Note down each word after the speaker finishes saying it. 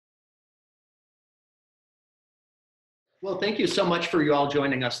Well, thank you so much for you all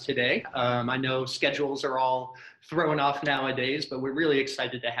joining us today. I know schedules are all thrown off nowadays, but we're really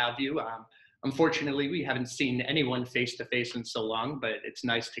excited to have you. Unfortunately, we haven't seen anyone face to face in so long, but it's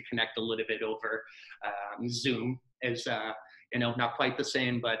nice to connect a little bit over Zoom. As not quite the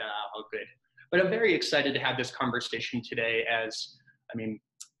same, but all good. But I'm very excited to have this conversation today. As I mean,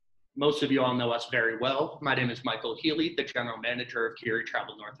 most of you all know us very well. My name is Michael Healy, the General Manager of Khiri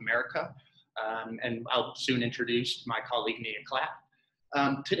Travel North America. And I'll soon introduce my colleague, Nia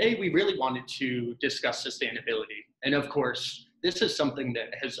Clapp. Today, we really wanted to discuss sustainability. And of course, this is something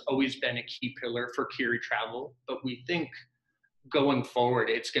that has always been a key pillar for Khiri Travel, but we think going forward,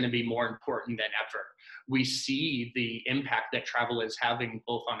 it's going to be more important than ever. We see the impact that travel is having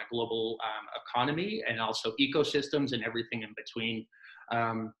both on a global economy and also ecosystems and everything in between.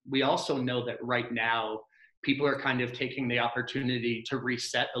 We also know that right now, people are kind of taking the opportunity to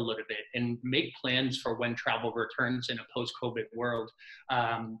reset a little bit and make plans for when travel returns in a post-COVID world,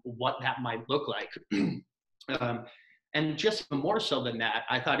 what that might look like. And just more so than that,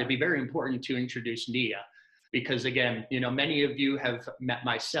 I thought it'd be very important to introduce Nia, because again, many of you have met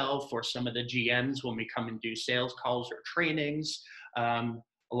myself or some of the GMs when we come and do sales calls or trainings.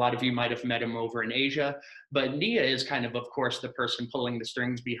 A lot of you might have met him over in Asia, but Nia is kind of course, the person pulling the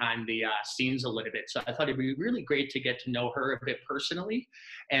strings behind the scenes a little bit. So I thought it'd be really great to get to know her a bit personally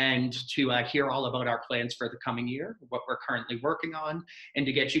and to hear all about our plans for the coming year, what we're currently working on, and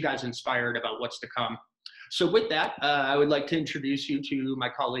to get you guys inspired about what's to come. So with that, I would like to introduce you to my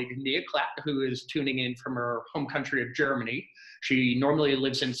colleague, Nia Clapp, who is tuning in from her home country of Germany. She normally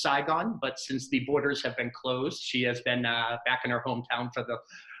lives in Saigon, but since the borders have been closed, she has been back in her hometown for the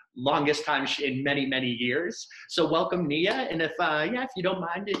longest time in many, many years. So welcome, Nia. And if you don't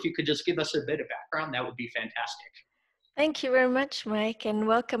mind, if you could just give us a bit of background, that would be fantastic. Thank you very much, Mike, and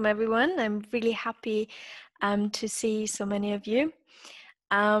welcome everyone. I'm really happy to see so many of you.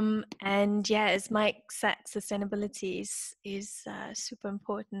 And yeah, as Mike said, sustainability is super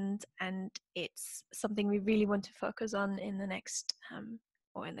important, and it's something we really want to focus on in the next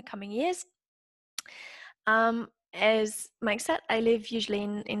or in the coming years. As Mike said, I live usually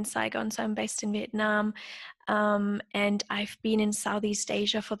in Saigon, so I'm based in Vietnam, and I've been in Southeast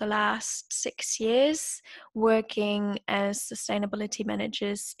Asia for the last 6 years, working as sustainability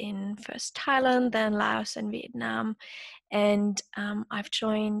managers in first Thailand, then Laos and Vietnam. And I've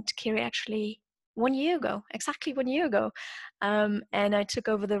joined Khiri actually 1 year ago, exactly 1 year ago. And I took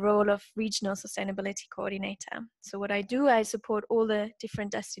over the role of regional sustainability coordinator. So what I do, I support all the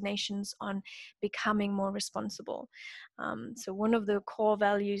different destinations on becoming more responsible. So one of the core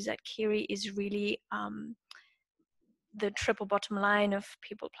values at Khiri is really the triple bottom line of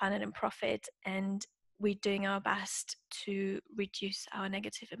people, planet, and profit. And we're doing our best to reduce our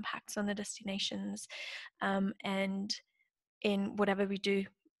negative impacts on the destinations, and in whatever we do,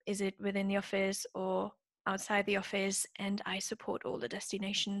 is it within the office or outside the office, and I support all the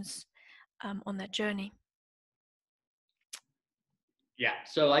destinations on that journey. Yeah,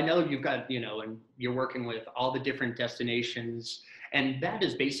 so I know you've got, and you're working with all the different destinations, and that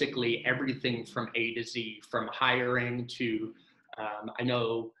is basically everything from A to Z, from hiring to, I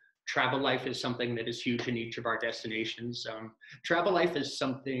know Travel Life is something that is huge in each of our destinations. Travel Life is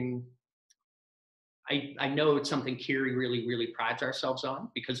something, I know it's something Khiri really, really prides ourselves on,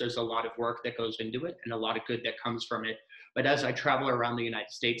 because there's a lot of work that goes into it and a lot of good that comes from it. But as I travel around the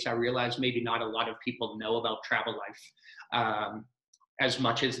United States, I realize maybe not a lot of people know about Travel Life as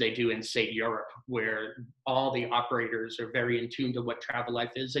much as they do in, say, Europe, where all the operators are very in tune to what Travel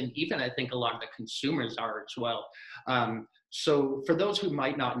Life is. And even I think a lot of the consumers are as well. So for those who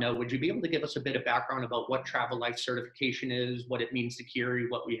might not know, would you be able to give us a bit of background about what Travel Life certification is, what it means to Khiri,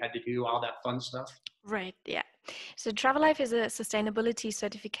 what we had to do, all that fun stuff? Right, yeah. So Travel Life is a sustainability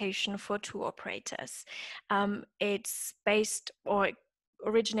certification for tour operators. It's based, or it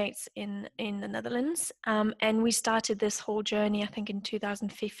originates in the Netherlands, and we started this whole journey I think in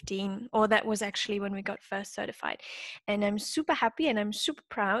 2015, or that was actually when we got first certified. And I'm super happy and I'm super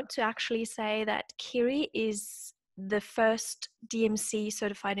proud to actually say that Khiri is the first DMC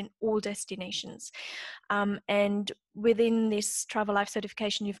certified in all destinations. And within this Travel Life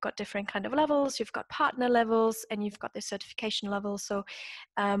certification, you've got different kind of levels. You've got partner levels and you've got the certification level. So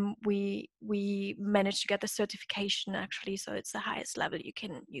we managed to get the certification actually, so it's the highest level you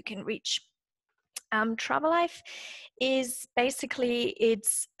can reach. Travel Life is basically,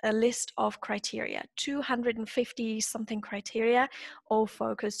 it's a list of criteria, 250 something criteria, all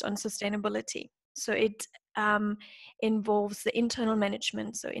focused on sustainability. So it involves the internal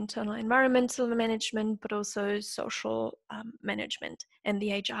management, so internal environmental management, but also social management and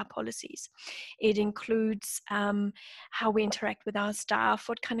the HR policies. It includes how we interact with our staff,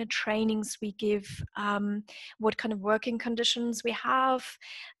 what kind of trainings we give, what kind of working conditions we have.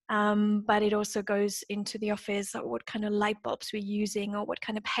 But it also goes into the office, what kind of light bulbs we're using, or what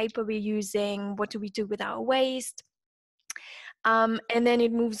kind of paper we're using, what do we do with our waste. And then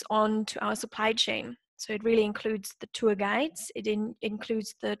it moves on to our supply chain. So it really includes the tour guides, it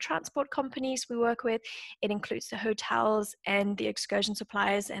includes the transport companies we work with, it includes the hotels and the excursion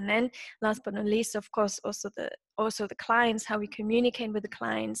suppliers, and then last but not least, of course, also the clients, how we communicate with the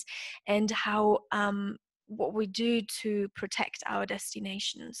clients, and how what we do to protect our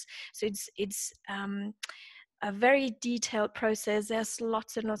destinations. So it's a very detailed process. There's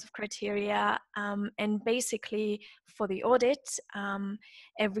lots and lots of criteria, and basically for the audit,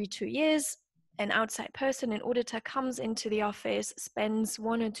 every 2 years, an outside person, an auditor, comes into the office, spends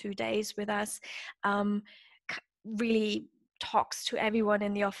 1 or 2 days with us, really talks to everyone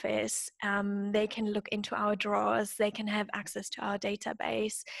in the office. They can look into our drawers, they can have access to our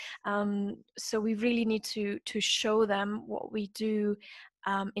database. So we really need to show them what we do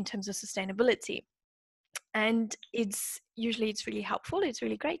in terms of sustainability. And it's really helpful, it's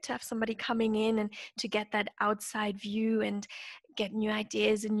really great to have somebody coming in and to get that outside view and get new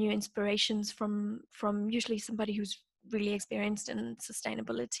ideas and new inspirations from usually somebody who's really experienced in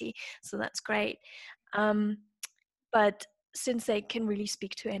sustainability. So that's great. But since they can really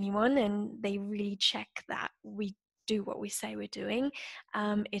speak to anyone and they really check that we do what we say we're doing,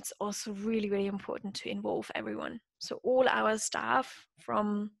 it's also really, really important to involve everyone. So all our staff,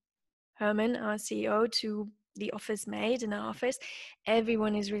 from Herman, our CEO, to the office maid in our office,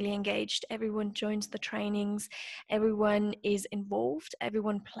 everyone is really engaged. Everyone joins the trainings. Everyone is involved.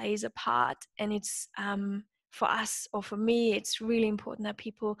 Everyone plays a part. And it's for us, or for me, it's really important that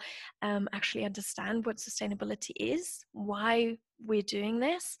people actually understand what sustainability is, why we're doing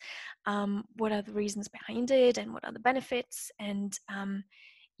this, what are the reasons behind it, and what are the benefits, and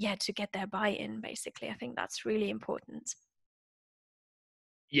to get their buy-in, basically. I think that's really important.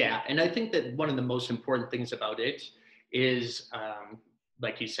 Yeah, and I think that one of the most important things about it is,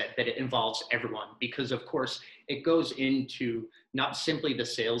 like you said, that it involves everyone, because of course it goes into not simply the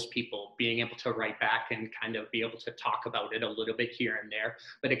salespeople being able to write back and kind of be able to talk about it a little bit here and there,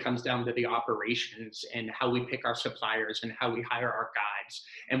 but it comes down to the operations and how we pick our suppliers and how we hire our guides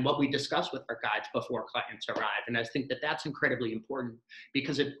and what we discuss with our guides before clients arrive. And I think that that's incredibly important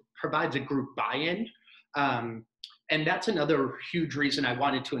because it provides a group buy-in. And that's another huge reason I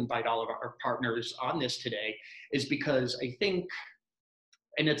wanted to invite all of our partners on this today, is because I think,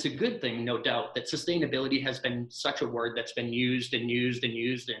 and it's a good thing, no doubt, that sustainability has been such a word that's been used and used and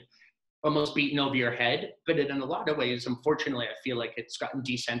used and almost beaten over your head. But in a lot of ways, unfortunately, I feel like it's gotten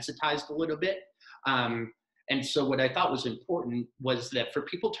desensitized a little bit. And so what I thought was important was that for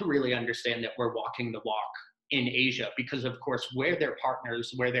people to really understand that we're walking the walk in Asia, because of course we're their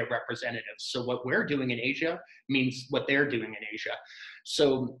partners, we're their representatives. So what we're doing in Asia means what they're doing in Asia.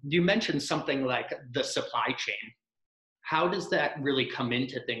 So you mentioned something like the supply chain. How does that really come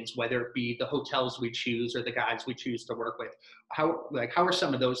into things, whether it be the hotels we choose or the guides we choose to work with? How are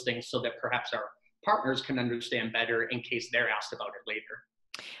some of those things so that perhaps our partners can understand better in case they're asked about it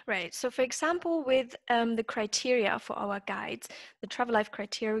later? Right. So, for example, with the criteria for our guides, the travel life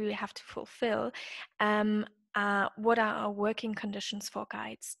criteria we have to fulfill, what are our working conditions for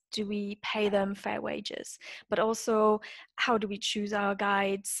guides? Do we pay them fair wages? But also, how do we choose our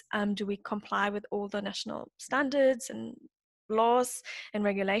guides? Do we comply with all the national standards and laws and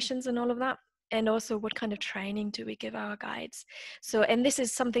regulations and all of that? And also, what kind of training do we give our guides? So, and this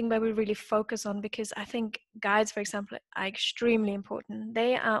is something where we really focus on, because I think guides, for example, are extremely important.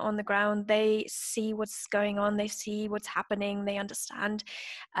 They are on the ground, they see what's going on, they see what's happening, they understand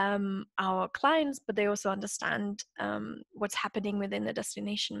our clients, but they also understand what's happening within the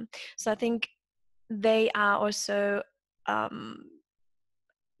destination. So I think they are also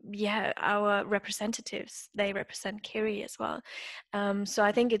our representatives. They represent Khiri as well. So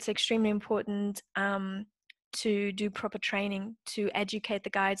I think it's extremely important to do proper training, to educate the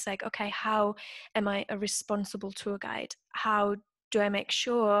guides, like, okay, how am I a responsible tour guide? How do I make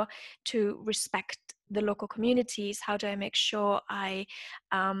sure to respect the local communities? How do I make sure I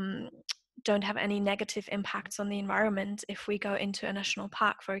don't have any negative impacts on the environment? If we go into a national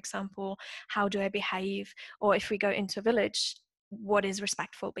park, for example, how do I behave? Or if we go into a village, what is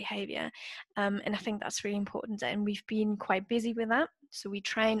respectful behavior? And I think that's really important, and we've been quite busy with that. So we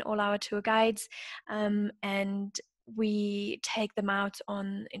train all our tour guides, and we take them out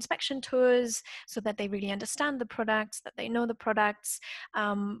on inspection tours so that they really understand the products, that they know the products.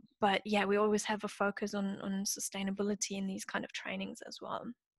 But yeah, we always have a focus on sustainability in these kind of trainings as well.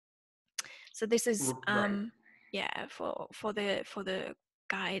 So this is Right. yeah, for the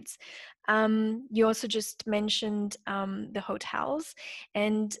guides. You also just mentioned the hotels,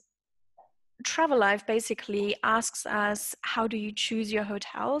 and Travel Life basically asks us, how do you choose your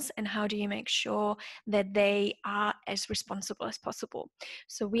hotels and how do you make sure that they are as responsible as possible?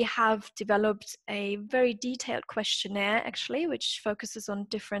 So we have developed a very detailed questionnaire actually, which focuses on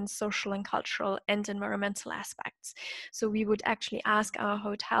different social and cultural and environmental aspects. So we would actually ask our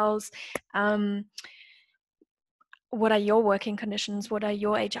hotels, what are your working conditions? What are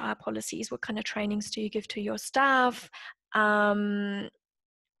your HR policies? What kind of trainings do you give to your staff?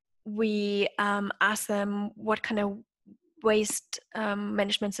 We ask them, what kind of waste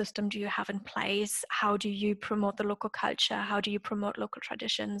management system do you have in place? How do you promote the local culture? How do you promote local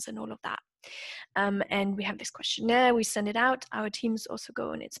traditions and all of that? And we have this questionnaire, we send it out. Our teams also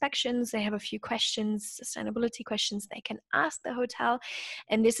go on inspections. They have a few questions, sustainability questions they can ask the hotel.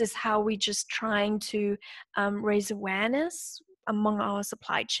 And this is how we just trying to raise awareness among our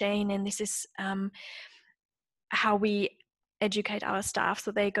supply chain. And this is how we educate our staff,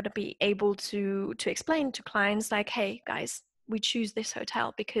 so they're going to be able to explain to clients like, hey guys, we choose this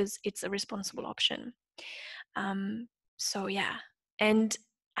hotel because it's a responsible option. So yeah, and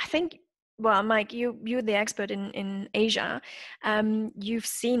I think, well, Mike, you're the expert in Asia. You've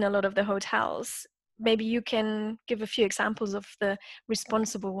seen a lot of the hotels. Maybe you can give a few examples of the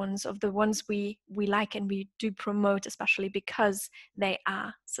responsible ones, of the ones we like and we do promote, especially because they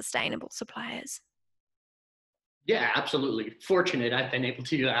are sustainable suppliers. Yeah, absolutely. Fortunate, I've been able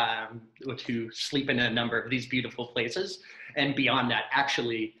to sleep in a number of these beautiful places, and beyond that,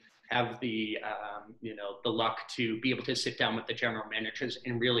 actually have the the luck to be able to sit down with the general managers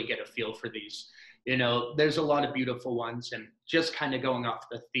and really get a feel for these. There's a lot of beautiful ones, and just kind of going off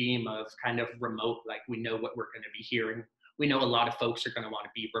the theme of kind of remote, like we know what we're going to be hearing. We know a lot of folks are going to want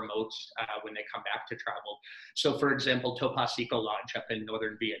to be remote when they come back to travel. So, for example, Topaz Eco Lodge up in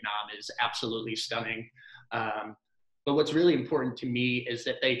northern Vietnam is absolutely stunning. Um, but what's really important to me is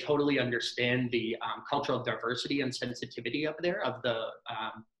that they totally understand the cultural diversity and sensitivity up there of the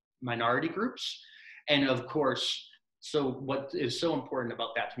minority groups. And of course, so what is so important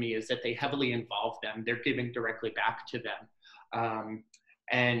about that to me is that they heavily involve them. They're giving directly back to them.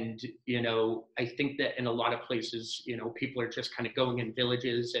 And, I think that in a lot of places, people are just kind of going in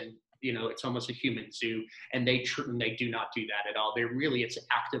villages and, it's almost a human zoo, and they do not do that at all. It's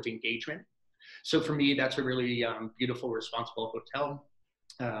active engagement. So for me, that's a really beautiful, responsible hotel,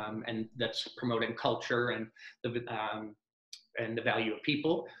 and that's promoting culture and the value of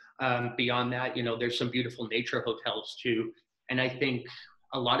people. Beyond that, there's some beautiful nature hotels too. And I think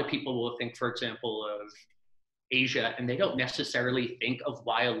a lot of people will think, for example, of Asia, and they don't necessarily think of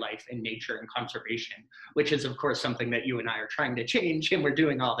wildlife and nature and conservation, which is, of course, something that you and I are trying to change, and we're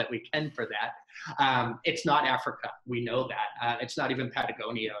doing all that we can for that. It's not Africa, we know that. It's not even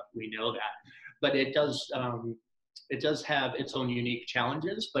Patagonia, we know that. But it does have its own unique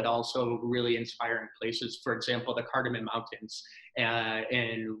challenges, but also really inspiring places. For example, the Cardamom Mountains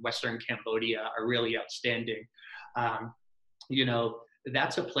in Western Cambodia are really outstanding. You know,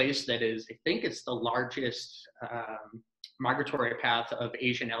 that's a place that is, I think it's the largest migratory path of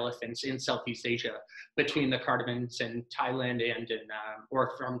Asian elephants in Southeast Asia, between the Cardamoms and Thailand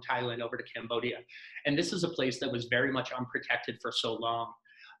or from Thailand over to Cambodia. And this is a place that was very much unprotected for so long.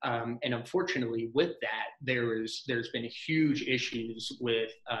 And unfortunately, with that, there's been huge issues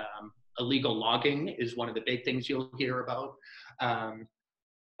with illegal logging is one of the big things you'll hear about.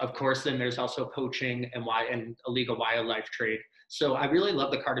 Of course, then there's also poaching and illegal wildlife trade. So I really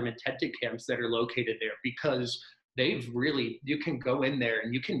love the cardamom tented camps that are located there, because you can go in there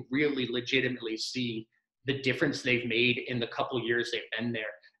and you can really legitimately see the difference they've made in the couple years they've been there.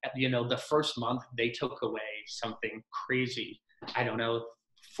 The first month they took away something crazy. I don't know,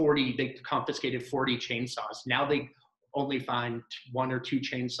 they confiscated 40 chainsaws. Now they only find one or two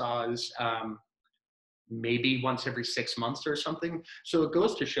chainsaws, maybe once every 6 months or something. So it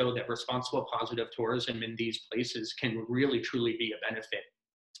goes to show that responsible, positive tourism in these places can really, truly be a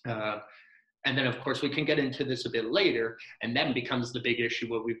benefit. And then, of course, we can get into this a bit later, and then becomes the big issue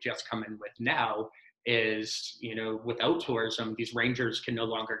what we've just come in with now is, without tourism, these rangers can no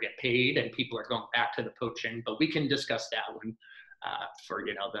longer get paid and people are going back to the poaching. But we can discuss that one for,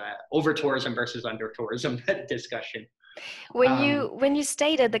 the over tourism versus under tourism discussion. When you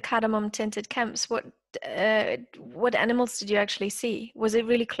stayed at the cardamom tinted camps, what animals did you actually see? Was it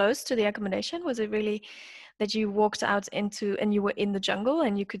really close to the accommodation? Was it really that you walked out into and you were in the jungle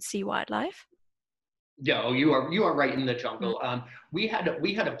and you could see wildlife? Yeah, oh, you are right in the Mm. jungle. We had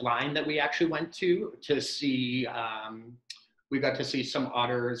a blind that we actually went to see. We got to see some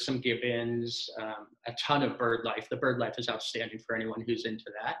otters, some gibbons, a ton of bird life. The bird life is outstanding for anyone who's into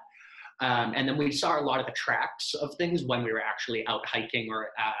that. And then we saw a lot of the tracks of things when we were actually out hiking or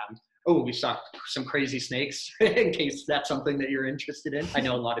we saw some crazy snakes in case that's something that you're interested in. I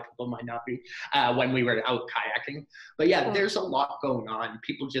know a lot of people might not be when we were out kayaking, but yeah, Cool. there's a lot going on.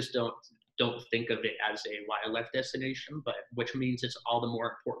 People just don't think of it as a wildlife destination, but which means it's all the more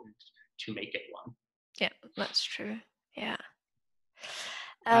important to make it one. Yeah, that's true. Yeah.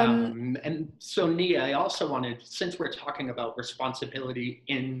 Um, And so, Nia, I also wanted, since we're talking about responsibility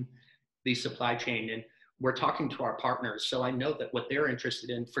in the supply chain and we're talking to our partners, so I know that what they're interested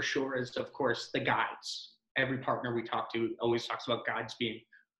in for sure is, of course, the guides. Every partner we talk to always talks about guides being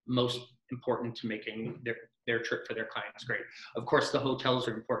most important to making their trip for their clients great. Of course, the hotels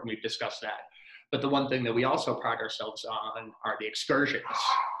are important. We've discussed that. But the one thing that we also pride ourselves on are the excursions.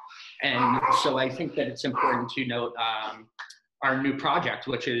 And so I think that it's important to note our new project,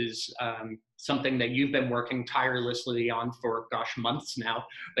 which is something that you've been working tirelessly on for, gosh, months now,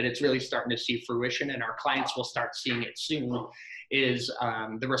 but it's really starting to see fruition and our clients will start seeing it soon, is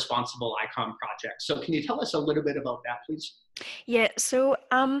the Responsible Icon project. So can you tell us a little bit about that, please? yeah, so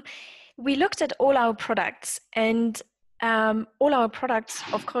we looked at all our products, and all our products,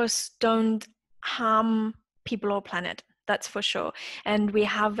 of course, don't harm people or planet. That's for sure. And we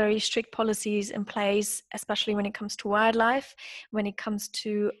have very strict policies in place, especially when it comes to wildlife, when it comes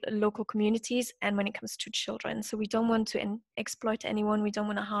to local communities, and when it comes to children. So we don't want to exploit anyone. We don't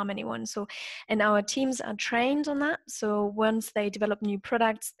want to harm anyone. So, and our teams are trained on that. So once they develop new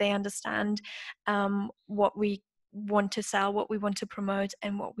products, they understand what we want to sell, what we want to promote,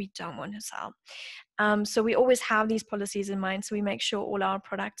 and what we don't want to sell. So we always have these policies in mind. So we make sure all our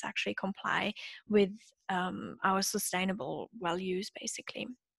products actually comply with our sustainable values, basically.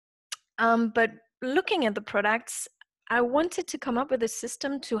 But looking at the products, I wanted to come up with a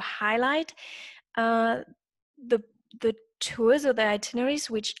system to highlight uh, the the tours or the itineraries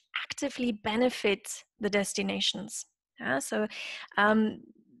which actively benefit the destinations. Yeah, so um,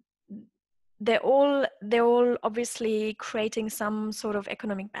 they're all obviously creating some sort of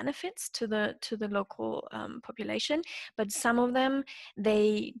economic benefits to the local population, but some of them,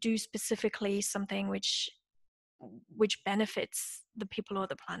 they do specifically something which benefits the people or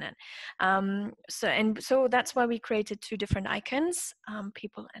the planet. So that's why we created two different icons,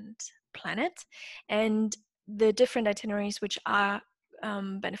 people and planet, and the different itineraries which are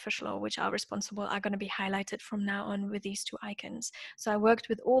beneficial or which are responsible are going to be highlighted from now on with these two icons. So I worked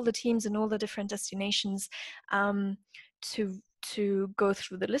with all the teams and all the different destinations to go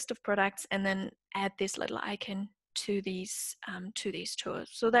through the list of products and then add this little icon to these tours.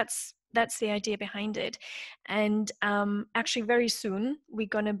 So that's the idea behind it. And actually very soon we're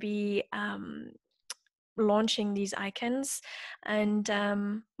going to be launching these icons. And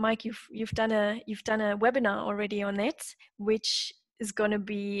Mike, you've done a webinar already on it, which is going to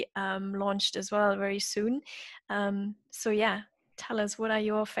be launched as well very soon. So yeah, tell us, what are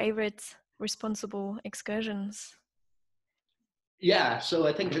your favorite responsible excursions? Yeah, so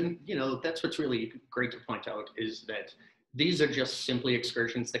I think, that's what's really great to point out is that these are just simply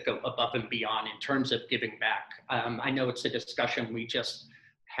excursions that go above and beyond in terms of giving back. I know it's a discussion we just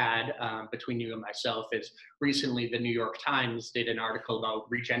had between you and myself. Is recently the New York Times did an article about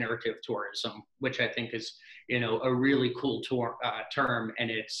regenerative tourism, which I think is, a really cool term,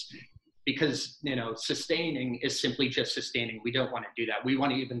 and it's because sustaining is simply just sustaining. We don't want to do that. We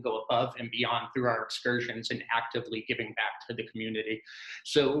want to even go above and beyond through our excursions and actively giving back to the community.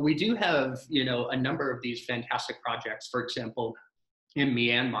 So we do have a number of these fantastic projects. For example, in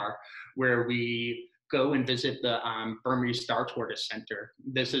Myanmar, where we go and visit the Burmese Star Tortoise Center.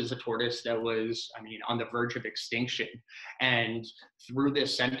 This is a tortoise that was, on the verge of extinction. And through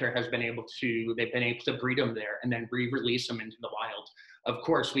this center they've been able to breed them there and then re-release them into the wild. Of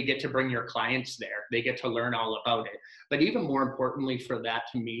course, we get to bring your clients there. They get to learn all about it. But even more importantly for that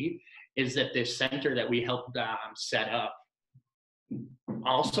to me is that this center that we helped set up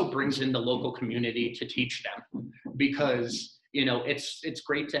also brings in the local community to teach them, because it's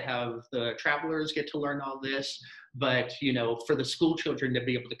great to have the travelers get to learn all this, but for the school children to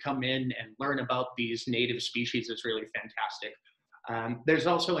be able to come in and learn about these native species is really fantastic. There's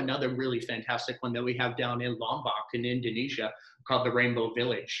also another really fantastic one that we have down in Lombok in Indonesia called the Rainbow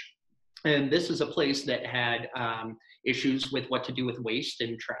Village. And this is a place that had issues with what to do with waste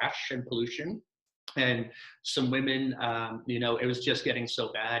and trash and pollution. and some women, it was just getting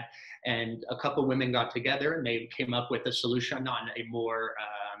so bad. And a couple women got together and they came up with a solution on a more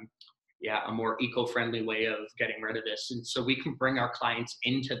eco-friendly way of getting rid of this. And so we can bring our clients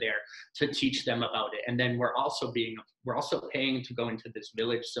into there to teach them about it. And then we're also paying to go into this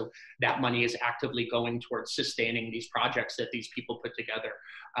village. So that money is actively going towards sustaining these projects that these people put together.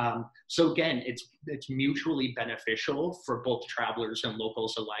 So again, it's mutually beneficial for both travelers and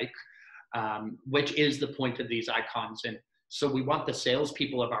locals alike, which is the point of these icons. And so we want the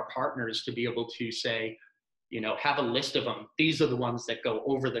salespeople of our partners to be able to say, have a list of them. These are the ones that go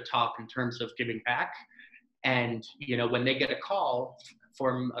over the top in terms of giving back. And, when they get a call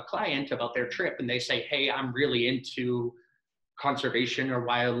from a client about their trip and they say, hey, I'm really into conservation or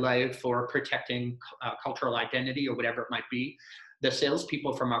wildlife or protecting cultural identity or whatever it might be, the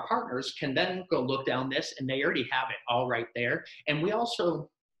salespeople from our partners can then go look down this and they already have it all right there. And we also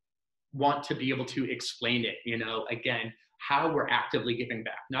want to be able to explain it, again, how we're actively giving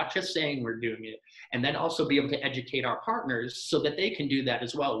back, not just saying we're doing it, and then also be able to educate our partners so that they can do that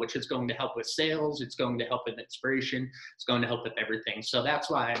as well, which is going to help with sales, it's going to help with inspiration, it's going to help with everything. So that's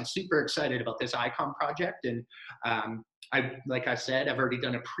why I'm super excited about this icon project. And like I said, I've already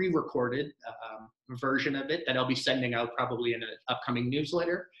done a pre-recorded version of it that I'll be sending out probably in an upcoming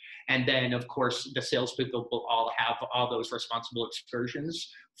newsletter. And then, of course, the salespeople will all have all those responsible excursions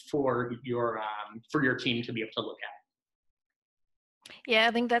for your team to be able to look at. Yeah,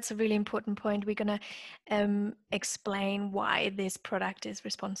 I think that's a really important point. We're going to explain why this product is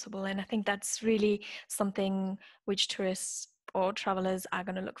responsible. And I think that's really something which tourists or travelers are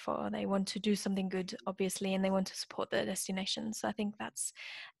going to look for. They want to do something good, obviously, and they want to support their destination. So I think that's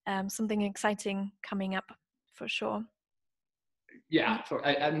something exciting coming up for sure. Yeah,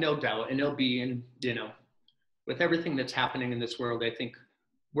 I no doubt. And it'll be with everything that's happening in this world, I think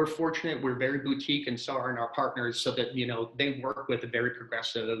we're fortunate. We're very boutique, and so are our partners, so that they work with a very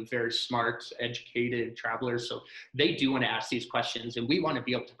progressive, very smart, educated travelers. So they do want to ask these questions, and we want to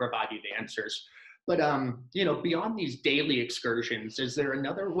be able to provide you the answers. But beyond these daily excursions, is there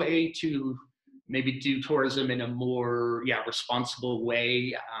another way to maybe do tourism in a more responsible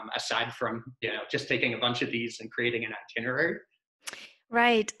way, aside from just taking a bunch of these and creating an itinerary?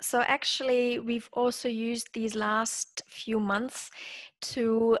 Right. So actually, we've also used these last few months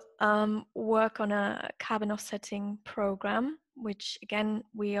to work on a carbon offsetting program, which again,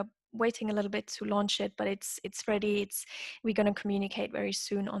 we are waiting a little bit to launch it, but it's ready. We're going to communicate very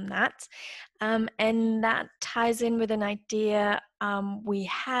soon on that. And that ties in with an idea we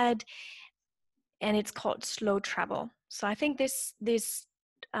had, and it's called slow travel. So I think this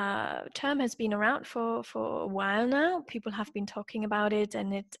term has been around for a while now. People have been talking about it,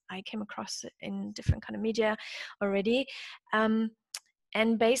 and I came across it in different kind of media already.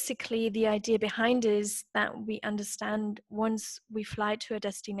 And basically, the idea behind is that we understand once we fly to a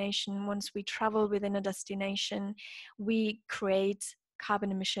destination, once we travel within a destination, we create carbon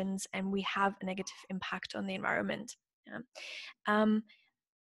emissions and we have a negative impact on the environment. Yeah.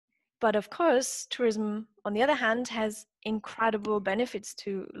 But of course, tourism, on the other hand, has incredible benefits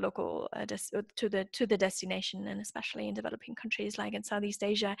to local to the destination, and especially in developing countries like in Southeast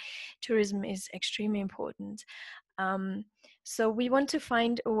Asia, tourism is extremely important. So we want to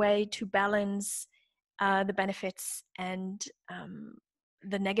find a way to balance the benefits and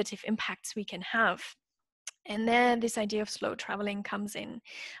the negative impacts we can have. And then this idea of slow traveling comes in.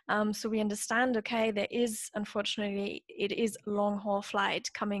 So we understand, okay, unfortunately, it is a long haul flight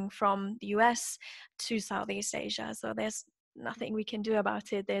coming from the US to Southeast Asia. So there's nothing we can do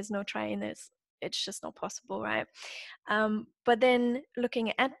about it. There's no train. It's just not possible, right? But then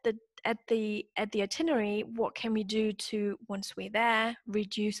looking at the itinerary, what can we do to, once we're there,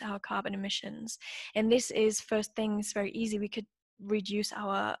 reduce our carbon emissions? And this is, first thing, is very easy. We could reduce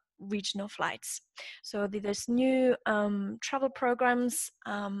our regional flights. So there's new travel programs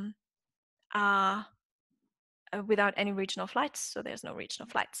are without any regional flights, so there's no regional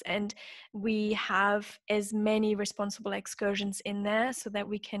flights, and we have as many responsible excursions in there so that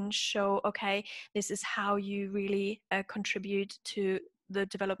we can show, okay, this is how you really contribute to the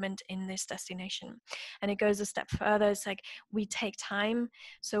development in this destination. And it goes a step further. It's like we take time,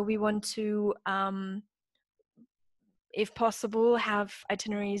 so we want to if possible, have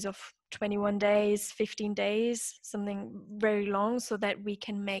itineraries of 21 days, 15 days, something very long, so that we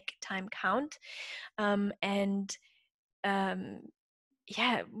can make time count, and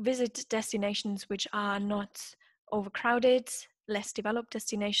visit destinations which are not overcrowded, less developed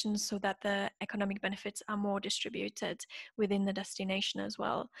destinations, so that the economic benefits are more distributed within the destination as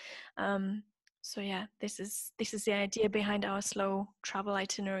well. So yeah, this is the idea behind our slow travel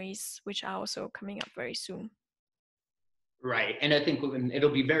itineraries, which are also coming up very soon. Right. And I think it'll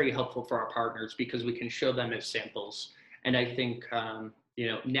be very helpful for our partners because we can show them as samples. And I think,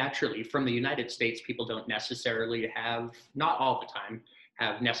 naturally from the United States, people don't necessarily have, not all the time,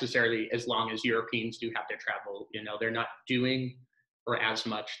 have necessarily as long as Europeans do have to travel. They're not doing or as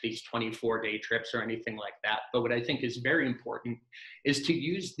much these 24-day trips or anything like that. But what I think is very important is to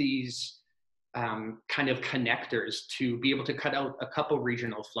use these kind of connectors to be able to cut out a couple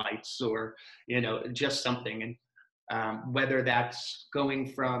regional flights or, just something. And whether that's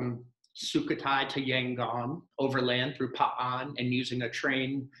going from Sukhothai to Yangon overland through Pa'an and using a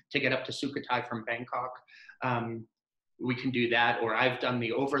train to get up to Sukhothai from Bangkok. We can do that. Or I've done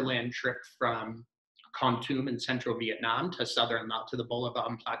the overland trip from Kon Tum in central Vietnam to southern Laos, to the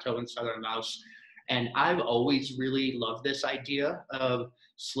Bolavam Plateau in southern Laos. And I've always really loved this idea of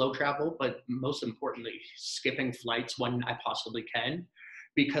slow travel, but most importantly, skipping flights when I possibly can,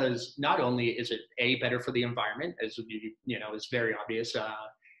 because not only is it better for the environment, as is very obvious.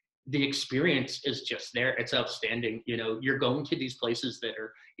 The experience is just there. It's outstanding. You're going to these places that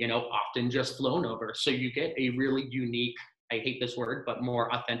are often just flown over, so you get a really unique, I hate this word, but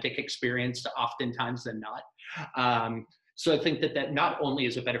more authentic experience oftentimes than not. So I think that not only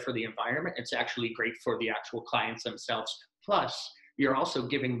is it better for the environment, it's actually great for the actual clients themselves. Plus, you're also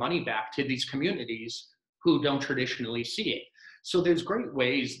giving money back to these communities who don't traditionally see it. So there's great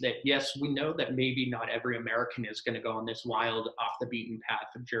ways that, yes, we know that maybe not every American is going to go on this wild, off the beaten path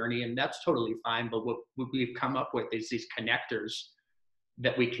of journey, and that's totally fine. But what we've come up with is these connectors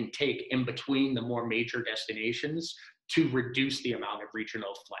that we can take in between the more major destinations to reduce the amount of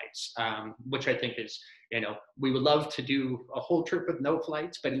regional flights, which I think is, we would love to do a whole trip with no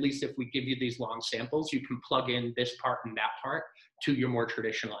flights, but at least if we give you these long samples, you can plug in this part and that part to your more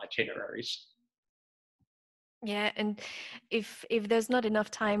traditional itineraries. Yeah, and if there's not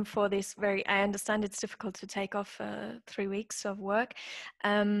enough time for this, I understand it's difficult to take off 3 weeks of work.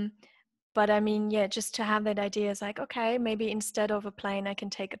 But I mean, yeah, just to have that idea is like, okay, maybe instead of a plane, I can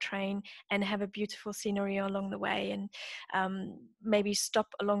take a train and have a beautiful scenery along the way, and maybe stop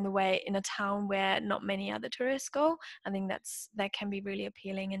along the way in a town where not many other tourists go. I think that can be really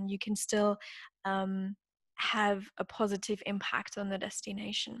appealing, and you can still have a positive impact on the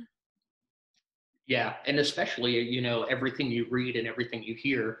destination. Yeah, and especially, everything you read and everything you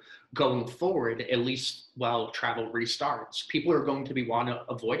hear going forward, at least while travel restarts, people are going to be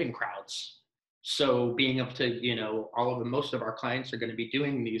avoiding crowds. So being able to, most of our clients are going to be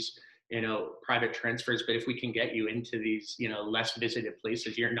doing these, private transfers. But if we can get you into these, less visited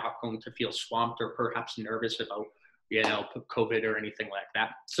places, you're not going to feel swamped or perhaps nervous about, COVID or anything like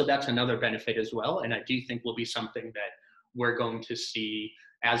that. So that's another benefit as well. And I do think will be something that we're going to see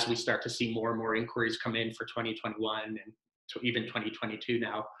as we start to see more and more inquiries come in for 2021 and even 2022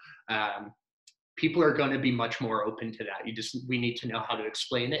 now. People are going to be much more open to that. We need to know how to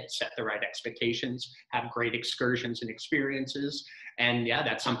explain it, set the right expectations, have great excursions and experiences. And yeah,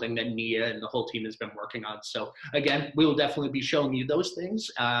 that's something that Nia and the whole team has been working on. So again, we will definitely be showing you those things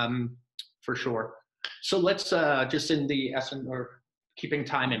for sure. So let's just in the essence, or keeping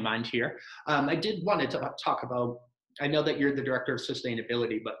time in mind here, I did want to talk about, I know that you're the director of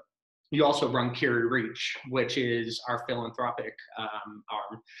sustainability, but you also run Khiri Reach, which is our philanthropic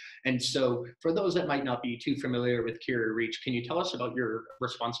arm. And so for those that might not be too familiar with Khiri Reach, can you tell us about your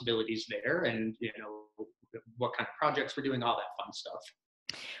responsibilities there and, what kind of projects we're doing, all that fun stuff?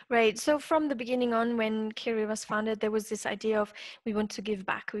 Right. So from the beginning on, when Khiri was founded, there was this idea of we want to give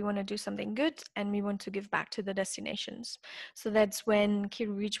back. We want to do something good, and we want to give back to the destinations. So that's when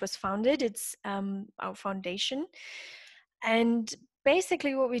Khiri Reach was founded. It's our foundation, and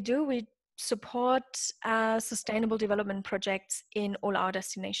basically what we do, we support sustainable development projects in all our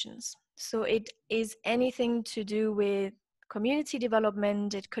destinations. So it is anything to do with community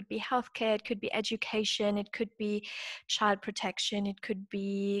development. It could be healthcare, it could be education, it could be child protection, it could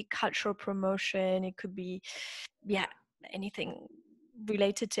be cultural promotion, it could be, yeah, anything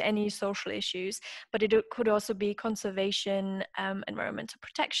related to any social issues. But it could also be conservation, environmental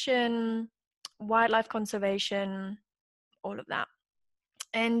protection, wildlife conservation, all of that.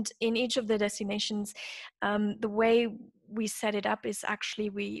 And in each of the destinations, the way we set it up is actually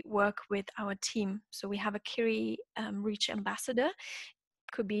we work with our team. So we have a Khiri Reach ambassador,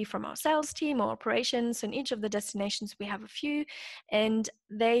 could be from our sales team or operations. In each of the destinations, we have a few, and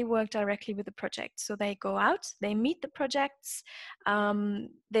they work directly with the project. So they go out, they meet the projects.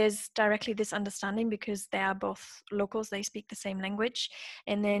 There's directly this understanding because they are both locals, they speak the same language.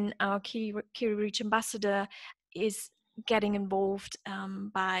 And then our Khiri Reach ambassador is getting involved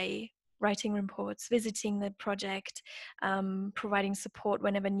by writing reports, visiting the project, providing support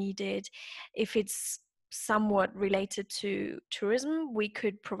whenever needed. If it's somewhat related to tourism, we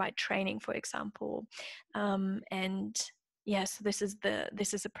could provide training, for example, and yes, this is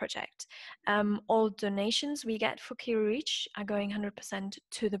a project. All donations we get for Khiri Reach are going 100%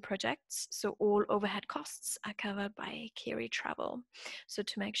 to the projects, so all overhead costs are covered by Khiri Travel. So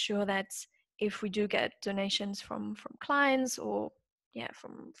to make sure that if we do get donations from clients or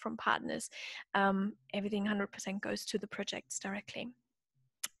from partners, everything 100% goes to the projects directly.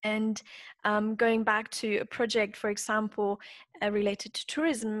 And going back to a project, for example, related to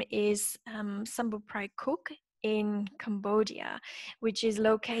tourism is Sambu Prai Cook in Cambodia, which is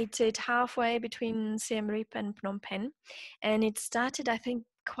located halfway between Siem Reap and Phnom Penh. And it started, I think,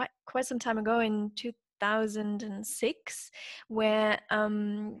 quite some time ago in 2006, where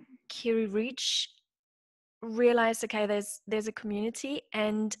Khiri Reach realized, okay, there's a community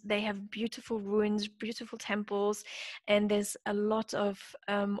and they have beautiful ruins, beautiful temples, and there's a lot of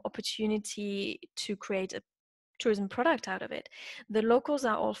opportunity to create a tourism product out of it. The locals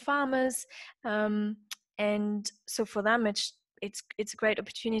are all farmers, and so for them it's a great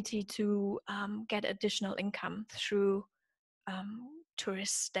opportunity to get additional income through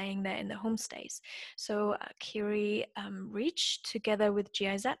tourists staying there in the homestays. So Khiri Reach, together with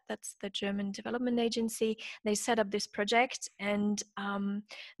GIZ, that's the German development agency, they set up this project, and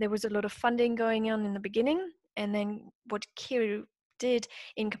there was a lot of funding going on in the beginning. And then what Khiri did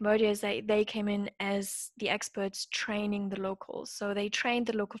in Cambodia is they came in as the experts training the locals. So they trained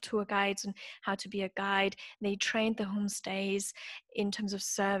the local tour guides on how to be a guide. They trained the homestays in terms of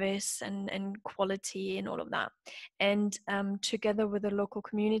service and quality and all of that. And together with a local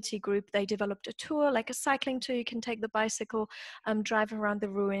community group, they developed a tour, like a cycling tour. You can take the bicycle, drive around the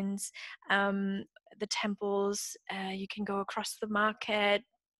ruins, the temples. You can go across the market,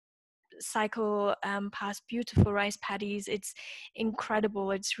 cycle past beautiful rice paddies. It's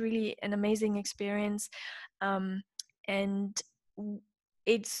incredible. It's really an amazing experience, and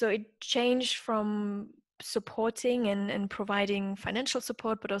it changed from supporting and providing financial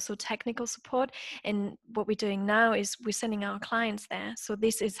support, but also technical support. And what we're doing now is we're sending our clients there. So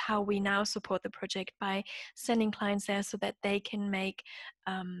this is how we now support the project, by sending clients there so that they can make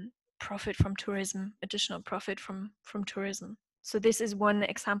profit from tourism, additional profit from tourism. So this is one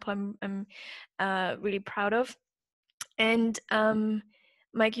example I'm really proud of. And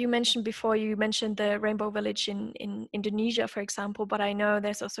Mike, you mentioned before, you mentioned the Rainbow Village in Indonesia, for example, but I know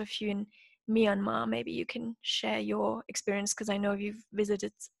there's also a few in Myanmar. Maybe you can share your experience, because I know you've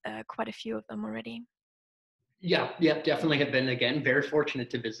visited quite a few of them already. Yeah, definitely have been, again, very fortunate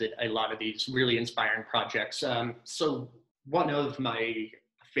to visit a lot of these really inspiring projects. So one of my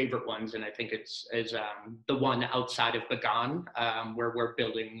favorite ones, and I think it's the one outside of Bagan, where we're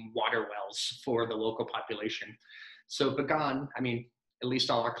building water wells for the local population. So Bagan, I mean, at least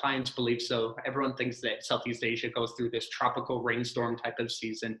all our clients believe so. Everyone thinks that Southeast Asia goes through this tropical rainstorm type of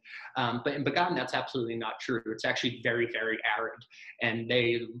season. But in Bagan, that's absolutely not true. It's actually very, very arid. And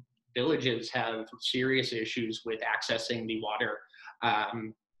villages have serious issues with accessing the water,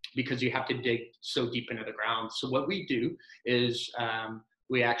 because you have to dig so deep into the ground. So what we do is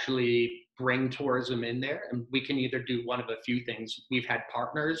we actually bring tourism in there, and we can either do one of a few things. We've had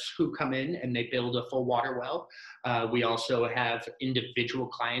partners who come in and they build a full water well. We also have individual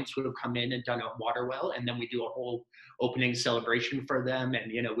clients who have come in and done a water well, and then we do a whole opening celebration for them.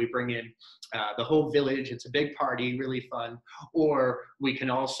 And, we bring in the whole village. It's a big party, really fun. Or we can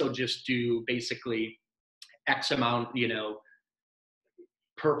also just do basically X amount,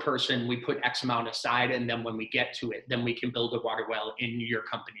 per person, we put X amount aside, and then when we get to it, then we can build a water well in your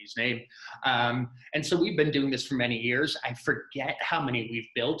company's name. And so we've been doing this for many years. I forget how many we've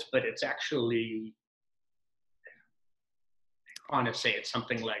built, but it's actually, I want to say it's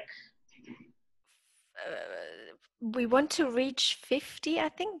something like... We want to reach 50, I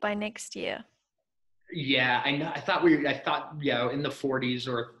think, by next year. Yeah, I know. I thought in the 40s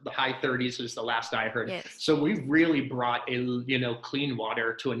or the high 30s is the last I heard. Yes. So we've really brought clean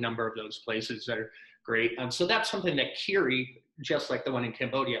water to a number of those places that are great. So that's something that Khiri, just like the one in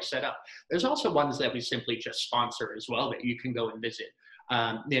Cambodia, set up. There's also ones that we simply just sponsor as well that you can go and visit.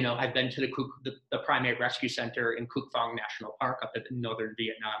 I've been to the Primate Rescue Center in Cuc Phuong National Park up in northern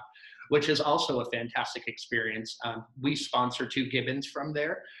Vietnam, which is also a fantastic experience. We sponsor 2 gibbons from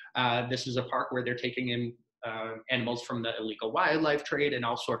there. This is a park where they're taking in animals from the illegal wildlife trade and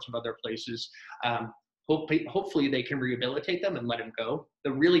all sorts of other places. Hopefully they can rehabilitate them and let them go.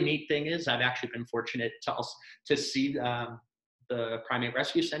 The really neat thing is I've actually been fortunate to see the primate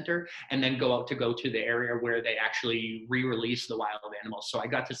rescue center, and then go to the area where they actually re-release the wild animals. So I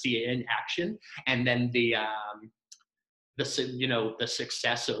got to see it in action, and then the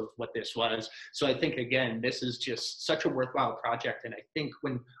success of what this was. So I think, again, this is just such a worthwhile project, and I think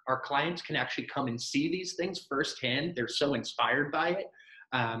when our clients can actually come and see these things firsthand, they're so inspired by it.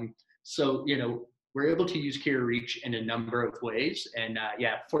 So we're able to use Khiri Reach in a number of ways, and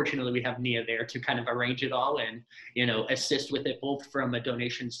yeah, fortunately we have Nia there to kind of arrange it all and assist with it, both from a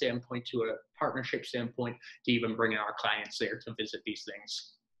donation standpoint to a partnership standpoint, to even bringing our clients there to visit these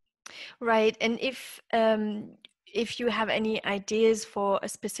things. Right. And if you have any ideas for a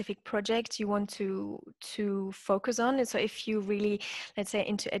specific project you want to focus on, and so if you really, let's say,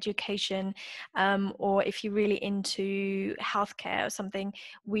 into education, or if you're really into healthcare or something,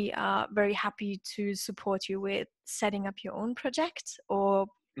 we are very happy to support you with setting up your own project, or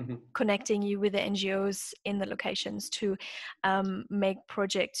connecting you with the NGOs in the locations to make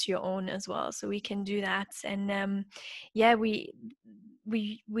projects your own as well. So we can do that. And yeah, we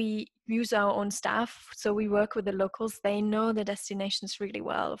use our own staff, so we work with the locals. They know the destinations really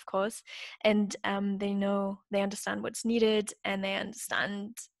well, of course, and they understand what's needed, and they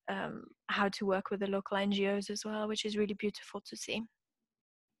understand how to work with the local NGOs as well, which is really beautiful to see.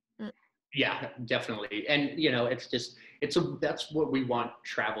 Yeah, definitely. And that's what we want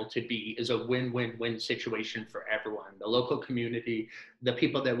travel to be, is a win-win-win situation for everyone: the local community, the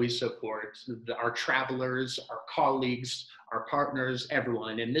people that we support, our travelers, our colleagues, our partners,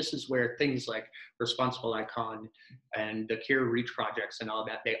 everyone. And this is where things like Responsible Icon and the Khiri Reach projects and all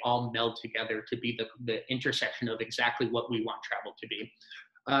that, they all meld together to be the intersection of exactly what we want travel to be.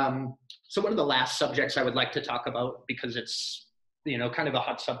 So one of the last subjects I would like to talk about, because it's kind of a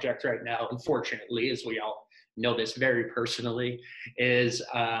hot subject right now, unfortunately, as we all know this very personally, is,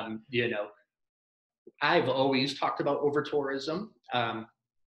 I've always talked about over tourism.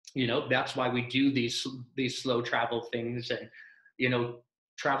 That's why we do these slow travel things, and,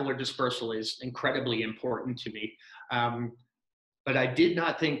 traveler dispersal is incredibly important to me. But I did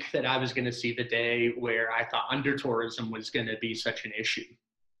not think that I was going to see the day where I thought under tourism was going to be such an issue.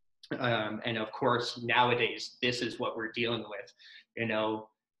 And of course, nowadays, this is what we're dealing with.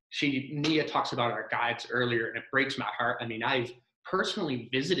 Nia talks about our guides earlier, and it breaks my heart. I mean, I've personally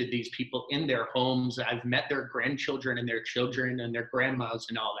visited these people in their homes. I've met their grandchildren and their children and their grandmas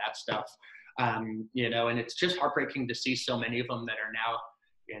and all that stuff. And it's just heartbreaking to see so many of them that are now,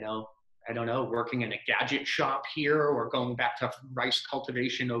 I don't know, working in a gadget shop here, or going back to rice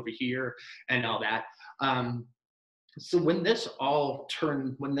cultivation over here and all that. So when this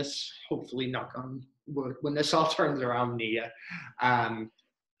hopefully, knock on wood, when this all turns around, Nia,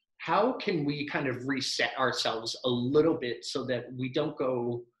 how can we kind of reset ourselves a little bit so that we don't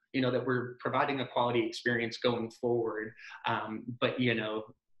go, that we're providing a quality experience going forward, but,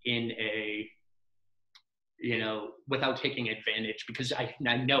 in a, without taking advantage, because I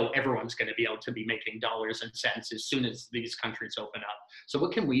know everyone's going to be able to be making dollars and cents as soon as these countries open up. So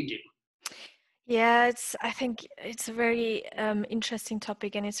what can we do? Yeah, I think it's a very interesting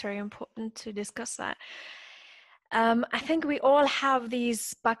topic, and it's very important to discuss that. I think we all have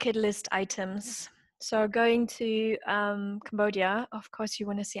these bucket list items. So going to Cambodia, of course, you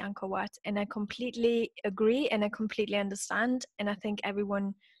want to see Angkor Wat, and I completely agree, and I completely understand, and I think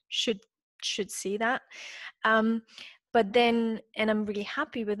everyone should see that. But then, and I'm really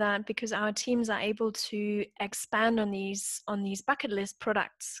happy with that, because our teams are able to expand on these bucket list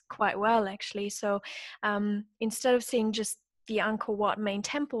products quite well, actually. So instead of seeing just the Angkor Wat main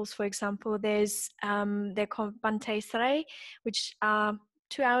temples, for example, there's they're called Banteay Srai, which are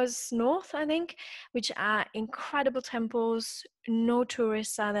 2 hours north, I think, which are incredible temples. No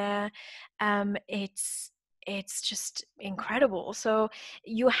tourists are there. It's just incredible. So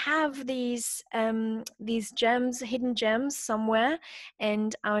you have these gems, hidden gems somewhere,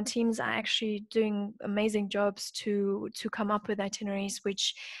 and our teams are actually doing amazing jobs to come up with itineraries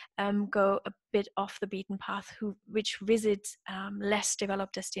which go a bit off the beaten path, which visit less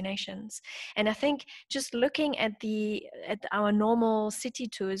developed destinations. And I think just looking at our normal city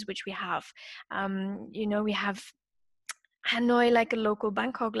tours, which we have, we have Hanoi like a local,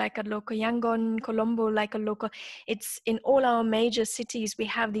 Bangkok like a local, Yangon, Colombo like a local. It's in all our major cities we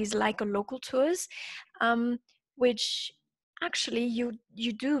have these like a local tours, which actually you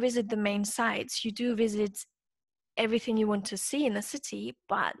do visit the main sites, you do visit everything you want to see in the city,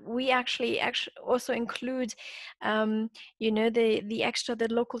 but we actually also include the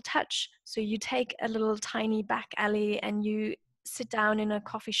local touch. So you take a little tiny back alley and you sit down in a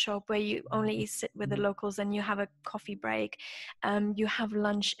coffee shop where you only sit with the locals and you have a coffee break. You have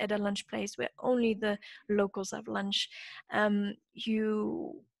lunch at a lunch place where only the locals have lunch.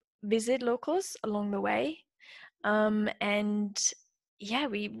 You visit locals along the way, and yeah,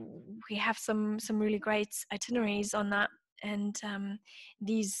 we have some really great itineraries on that, and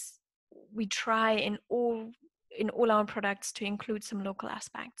these we try in all our products to include some local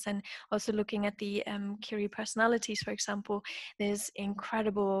aspects. And also looking at the Khiri personalities, for example, there's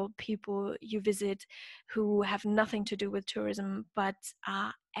incredible people you visit who have nothing to do with tourism but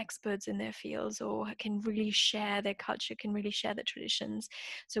are experts in their fields, or can really share their culture, can really share their traditions.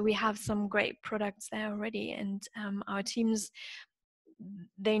 So we have some great products there already, and our teams,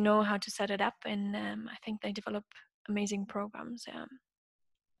 they know how to set it up, and I think they develop amazing programs.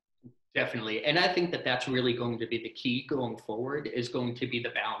 Definitely. And I think that that's really going to be the key going forward, is going to be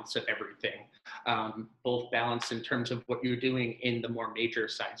the balance of everything. Both balance in terms of what you're doing in the more major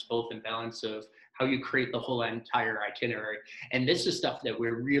sites, both in balance of how you create the whole entire itinerary. And this is stuff that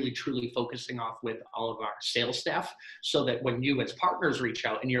we're really truly focusing off with all of our sales staff, so that when you as partners reach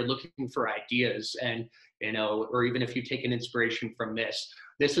out and you're looking for ideas, and or even if you take an inspiration from this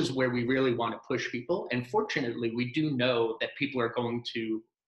is where we really want to push people. And fortunately, we do know that people are going to,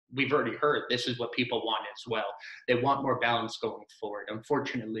 we've already heard this is what people want as well. They want more balance going forward.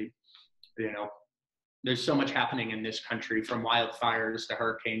 Unfortunately, there's so much happening in this country, from wildfires to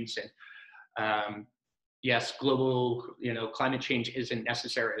hurricanes, and yes, global, climate change isn't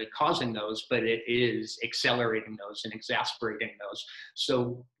necessarily causing those, but it is accelerating those and exacerbating those.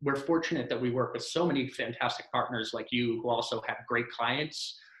 So we're fortunate that we work with so many fantastic partners like you, who also have great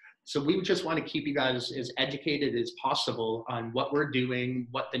clients. So we just want to keep you guys as educated as possible on what we're doing,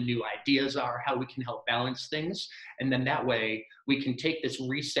 what the new ideas are, how we can help balance things. And then that way we can take this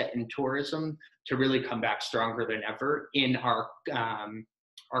reset in tourism to really come back stronger than ever in our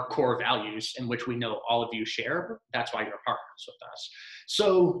core values, in which we know all of you share. That's why you're partners with us.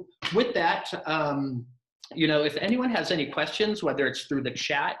 So with that, if anyone has any questions, whether it's through the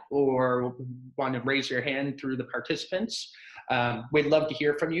chat or want to raise your hand through the participants, we'd love to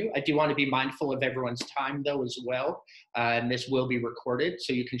hear from you. I do want to be mindful of everyone's time though as well. And this will be recorded,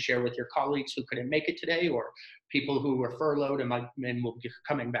 so you can share with your colleagues who couldn't make it today, or people who were furloughed and will be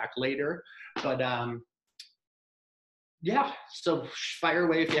coming back later. But yeah, so fire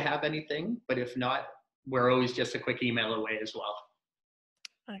away if you have anything, but if not, we're always just a quick email away as well.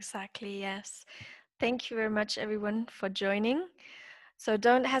 Exactly, yes. Thank you very much, everyone, for joining. So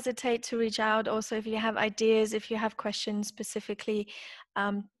don't hesitate to reach out. Also, if you have ideas, if you have questions specifically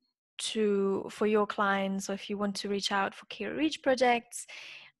for your clients, or if you want to reach out for Khiri Reach projects,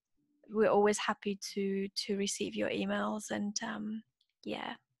 we're always happy to receive your emails. And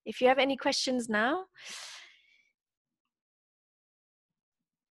yeah, if you have any questions now.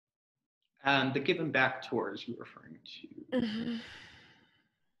 The giving back tours you're referring to. Mm-hmm.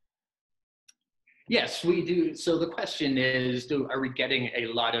 Yes, we do. So the question is, are we getting a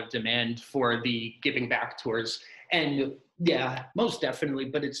lot of demand for the giving back tours? And yeah, most definitely,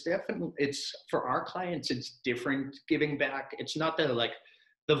 but it's for our clients, it's different giving back. It's not the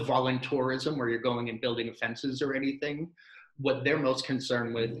voluntourism where you're going and building fences or anything. What they're most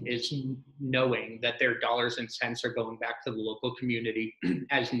concerned with is knowing that their dollars and cents are going back to the local community,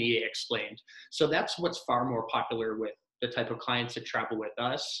 as Nia explained. So that's what's far more popular with the type of clients that travel with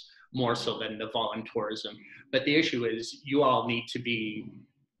us, more so than the voluntourism. But the issue is,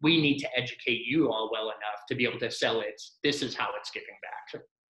 we need to educate you all well enough to be able to sell it. This is how it's giving back.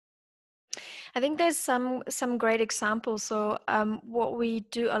 I think there's some great examples. So what we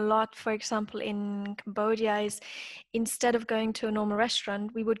do a lot, for example, in Cambodia, is instead of going to a normal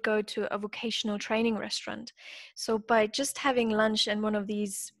restaurant, we would go to a vocational training restaurant. So by just having lunch in one of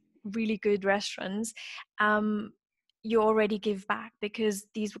these really good restaurants, you already give back, because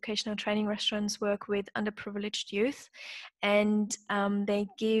these vocational training restaurants work with underprivileged youth, and they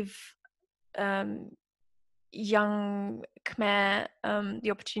give young Khmer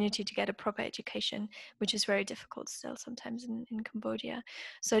the opportunity to get a proper education, which is very difficult still sometimes in Cambodia.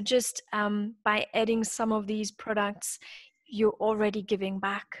 So just by adding some of these products, you're already giving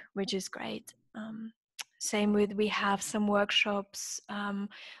back, which is great. Same with, we have some workshops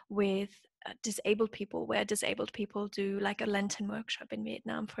with disabled people, where disabled people do like a Lenten workshop in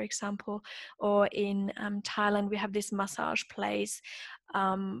Vietnam, for example, or in Thailand we have this massage place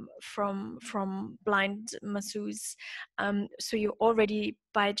from blind masseuses. So you already,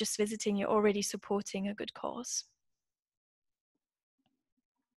 by just visiting, you're already supporting a good cause.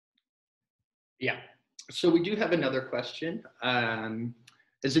 Yeah. So we do have another question.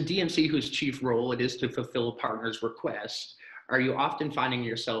 As a DMC whose chief role it is to fulfill a partner's request, are you often finding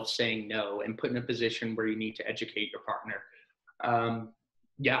yourself saying no and put in a position where you need to educate your partner?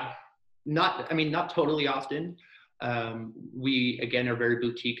 Yeah, not totally often. We, again, are very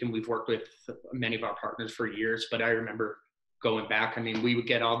boutique and we've worked with many of our partners for years, but I remember going back, we would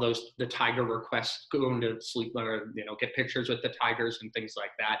get all the tiger requests, going to sleep or, get pictures with the tigers and things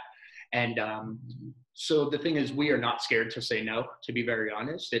like that. And so the thing is, we are not scared to say no, to be very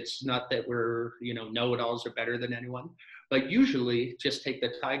honest. It's not that we're, know-it-alls are better than anyone, but usually just take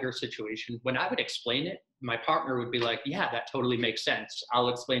the tiger situation. When I would explain it, my partner would be like, yeah, that totally makes sense. I'll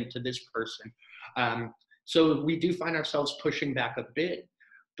explain it to this person. So we do find ourselves pushing back a bit,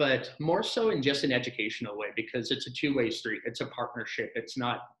 but more so in just an educational way, because it's a two-way street. It's a partnership. It's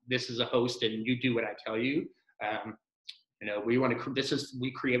not, this is a host and you do what I tell you.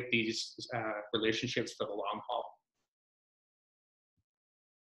 We create these relationships for the long haul.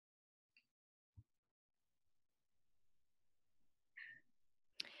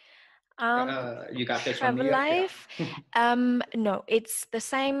 You got this one, Travel Nia? life. Yeah. No, it's the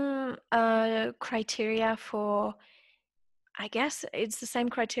same criteria for. I guess it's the same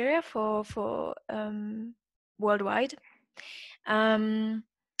criteria for worldwide. I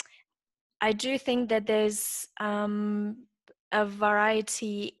do think that there's a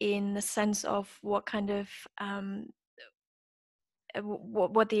variety in the sense of what kind of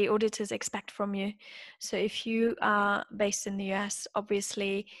what the auditors expect from you. So if you are based in the US,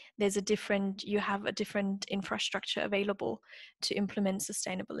 obviously you have a different infrastructure available to implement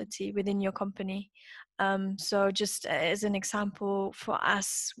sustainability within your company. So just as an example, for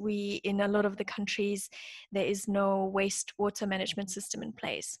us, in a lot of the countries, there is no wastewater management system in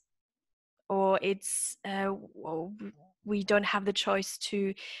place, or we don't have the choice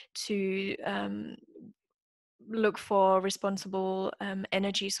to look for responsible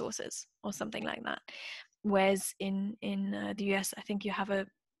energy sources or something like that. Whereas in the US, I think you have a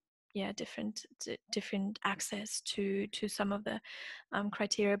different access to some of the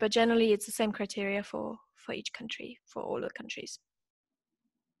criteria, but generally it's the same criteria for each country, for all the countries.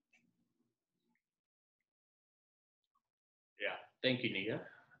 Yeah, thank you, Nia.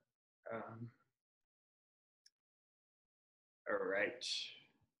 All right.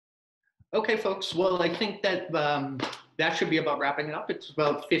 Okay, folks. Well, I think that that should be about wrapping it up. It's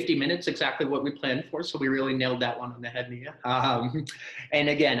about 50 minutes, exactly what we planned for. So we really nailed that one on the head, Nia. And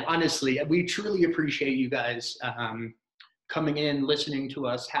again, honestly, we truly appreciate you guys coming in, listening to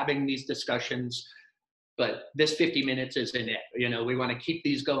us, having these discussions. But this 50 minutes isn't it. We want to keep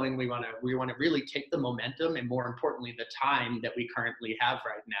these going. We want to really take the momentum and, more importantly, the time that we currently have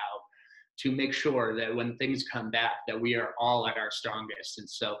right now to make sure that when things come back, that we are all at our strongest. And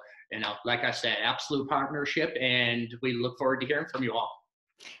so, like I said, absolute partnership, and we look forward to hearing from you all.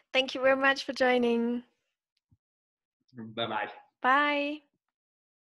 Thank you very much for joining. Bye-bye. Bye.